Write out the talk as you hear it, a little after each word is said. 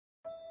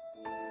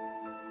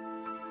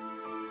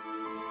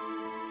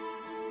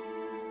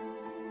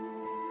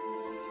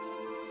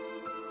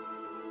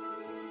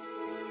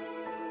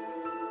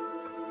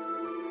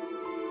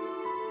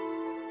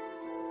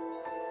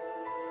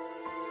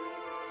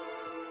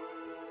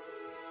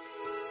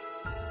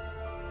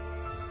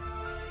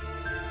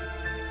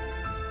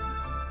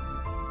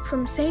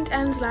From St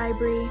Anne's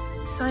Library,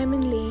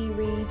 Simon Lee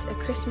reads A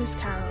Christmas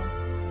Carol,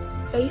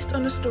 based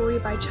on a story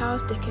by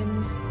Charles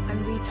Dickens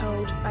and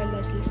retold by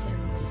Leslie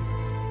Sims.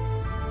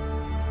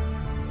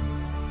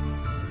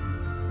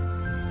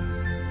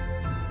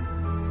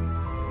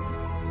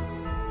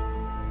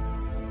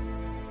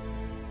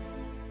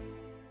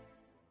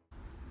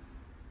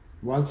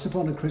 Once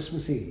upon a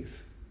Christmas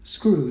Eve,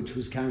 Scrooge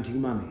was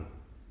counting money.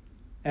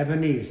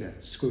 Ebeneezer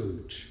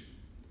Scrooge.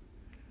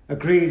 A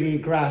greedy,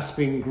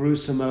 grasping,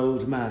 gruesome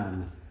old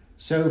man,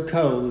 so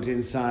cold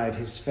inside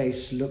his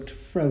face looked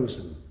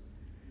frozen.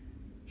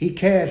 He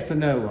cared for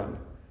no one,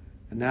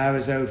 and now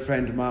his old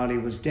friend Marley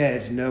was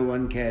dead, no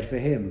one cared for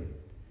him.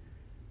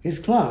 His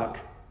clerk,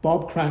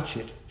 Bob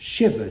Cratchit,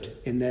 shivered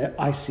in their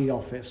icy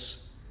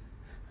office.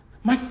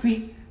 "Might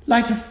we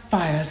light a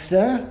fire,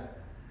 sir?"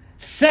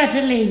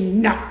 "Certainly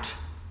not,"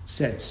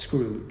 said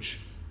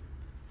Scrooge.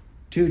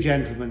 Two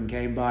gentlemen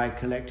came by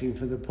collecting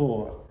for the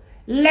poor.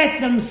 "Let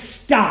them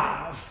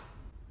starve,"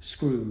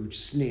 Scrooge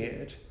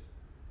sneered.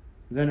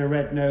 Then a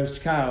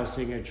red-nosed carol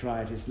singer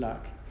tried his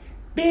luck.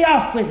 "Be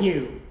off with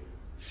you,"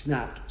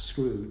 snapped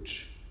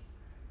Scrooge.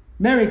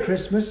 "Merry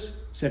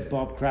Christmas," said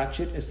Bob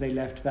Cratchit as they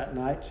left that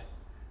night.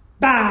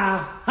 "Bah,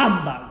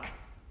 humbug,"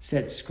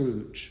 said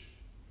Scrooge.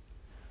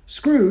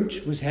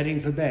 Scrooge was heading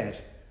for bed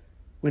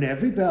when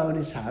every bell in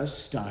his house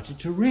started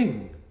to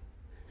ring.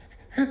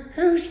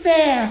 "Who's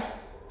there?"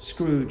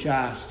 Scrooge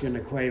asked in a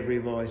quavery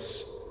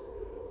voice.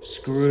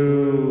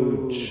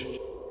 "Scrooge,"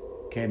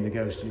 came the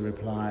ghostly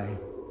reply.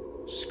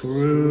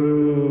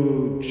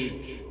 "Scrooge."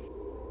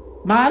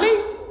 "Marley,"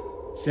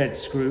 said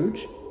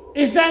Scrooge,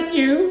 "is that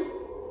you?"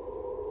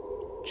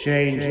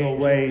 "Change your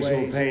ways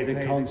or pay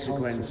the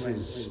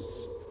consequences,"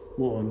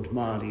 warned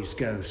Marley's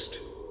ghost.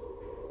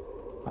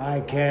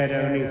 "I cared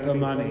only for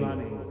money,"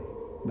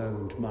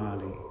 moaned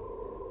Marley.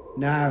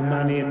 "Now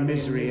money and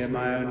misery are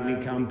my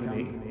only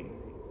company,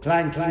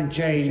 clanking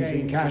chains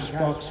and cash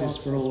boxes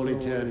for all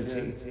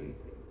eternity."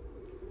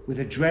 With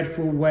a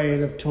dreadful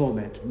wail of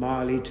torment,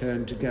 Marley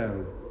turned to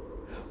go.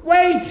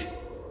 "Wait!"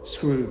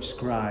 Scrooge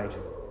cried.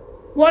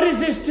 "What is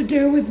this to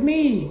do with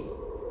me?"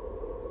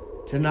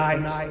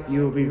 "Tonight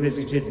you will be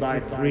visited by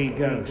 3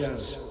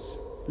 ghosts.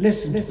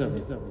 Listen to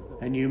them,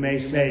 and you may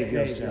save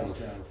yourself."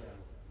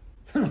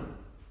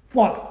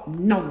 "What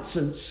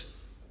nonsense!"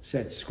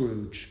 said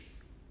Scrooge.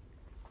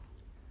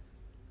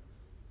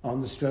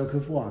 On the stroke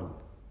of 1,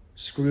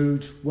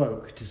 Scrooge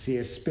woke to see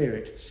a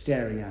spirit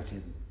staring at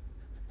him.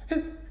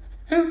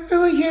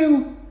 Who are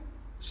you?"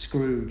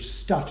 Scrooge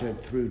stuttered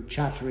through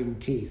chattering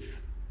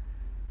teeth.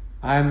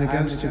 "I am the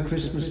ghost of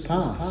Christmas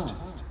past.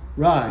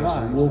 Rise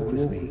and walk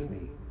with me."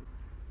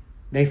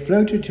 They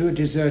floated to a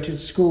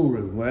deserted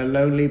schoolroom where a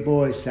lonely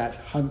boy sat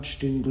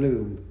hunched in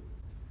gloom.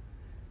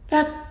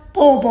 "That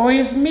poor boy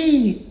is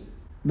me,"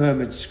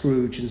 murmured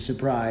Scrooge in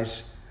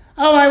surprise.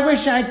 "Oh, I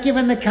wish I'd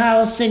given the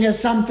carol singer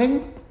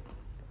something."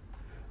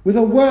 With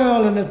a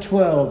whirl and a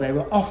twirl, they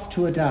were off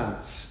to a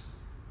dance.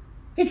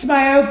 "It's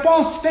my old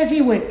boss,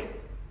 Fezziwig.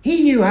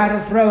 He knew how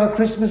to throw a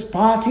Christmas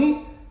party,"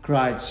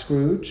 cried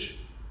Scrooge.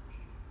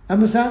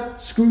 And was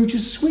that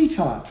Scrooge's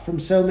sweetheart from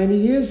so many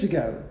years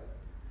ago?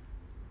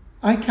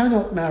 "I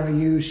cannot marry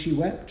you," she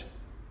wept.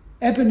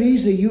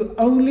 "Ebeneezer, you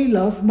only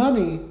love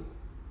money."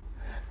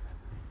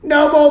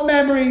 "No more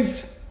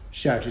memories,"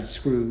 shouted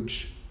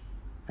Scrooge,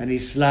 and he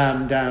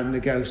slammed down the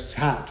ghost's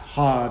hat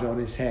hard on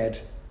his head.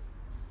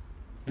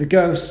 The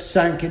ghost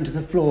sank into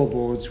the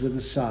floorboards with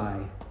a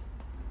sigh.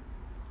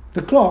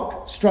 The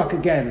clock struck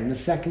again and a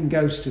second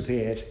ghost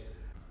appeared.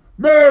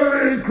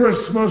 "Merry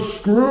Christmas,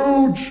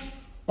 Scrooge!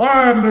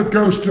 I am the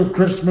ghost of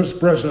Christmas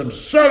present.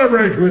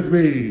 Celebrate with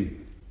me!"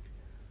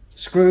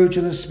 Scrooge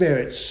and the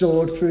spirit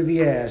soared through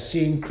the air,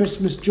 seeing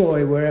Christmas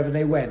joy wherever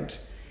they went.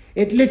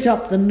 It lit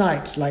up the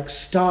night like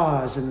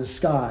stars in the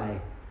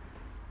sky.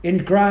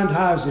 In grand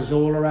houses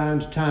all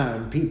around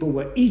town, people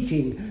were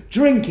eating,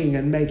 drinking,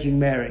 and making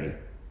merry.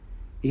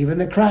 Even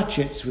the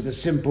Cratchits, with a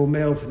simple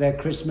meal for their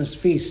Christmas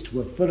feast,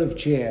 were full of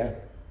cheer.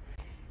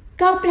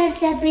 "God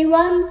bless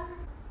everyone,"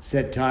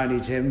 said Tiny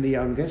Tim, the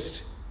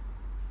youngest.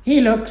 "He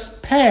looks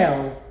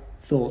pale,"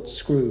 thought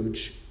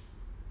Scrooge.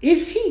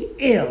 "Is he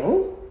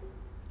ill?"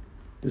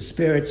 The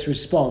spirit's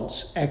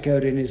response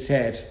echoed in his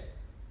head.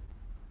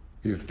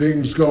 "If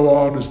things go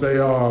on as they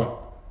are,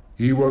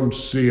 he won't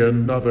see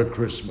another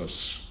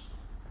Christmas."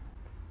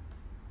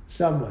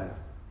 Somewhere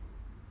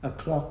a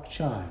clock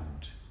chimed,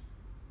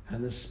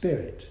 and the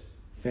spirit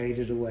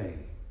faded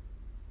away.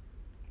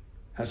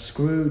 As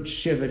Scrooge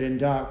shivered in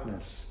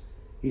darkness,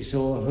 he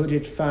saw a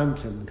hooded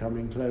phantom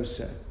coming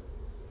closer.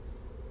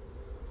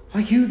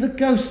 "Are you the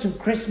ghost of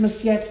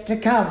Christmas yet to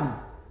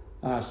come?"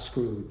 asked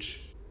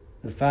Scrooge.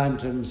 The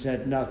phantom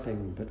said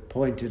nothing, but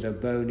pointed a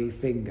bony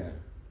finger.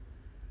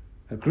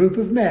 A group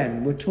of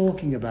men were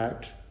talking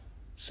about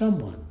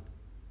someone.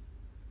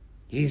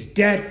 "He's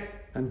dead,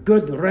 and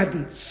good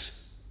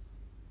riddance.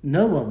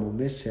 No one will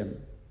miss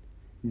him.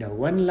 No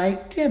one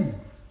liked him."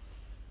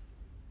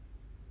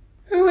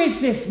 "Who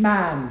is this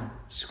man?"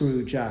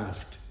 Scrooge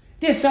asked.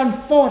 "This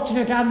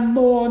unfortunate,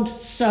 unmourned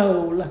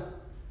soul?"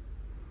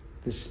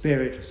 The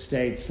spirit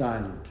stayed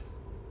silent,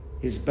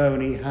 his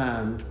bony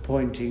hand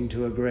pointing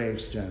to a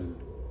gravestone.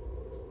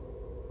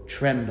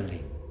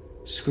 Trembling,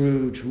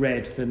 Scrooge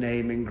read the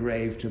name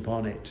engraved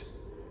upon it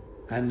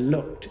and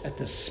looked at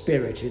the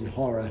spirit in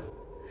horror.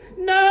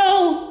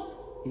 "No!"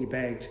 he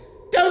begged.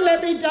 "Don't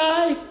let me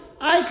die!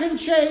 I can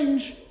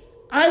change!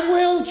 I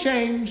will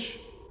change!"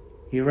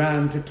 He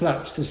ran to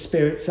clutch the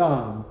spirit's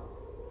arm,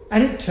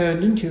 and it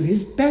turned into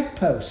his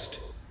bedpost.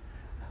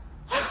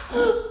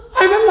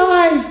 "I'm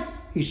alive!"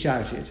 he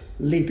shouted,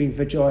 leaping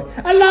for joy.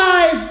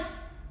 "Alive!"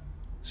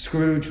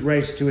 Scrooge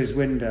raced to his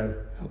window.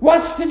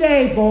 "What's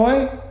today,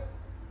 boy?"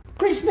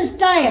 Christmas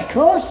Day, of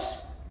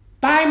course.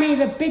 "Buy me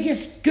the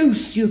biggest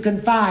goose you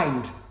can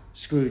find,"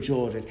 Scrooge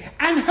ordered.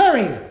 "And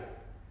hurry!"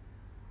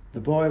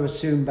 The boy was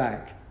soon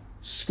back.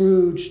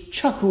 Scrooge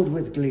chuckled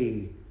with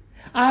glee.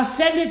 "I'll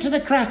send it to the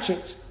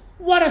Cratchits.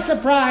 What a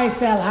surprise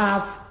they'll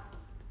have!"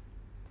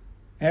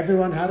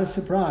 Everyone had a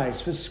surprise,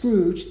 for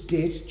Scrooge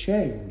did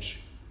change.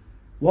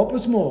 What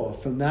was more,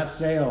 from that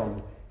day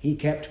on, he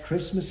kept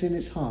Christmas in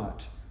his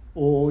heart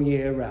all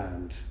year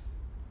round.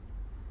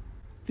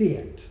 The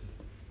end.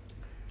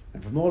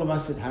 And from all of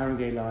us at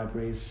Haringey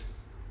Libraries,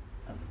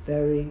 a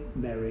very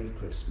Merry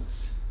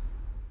Christmas.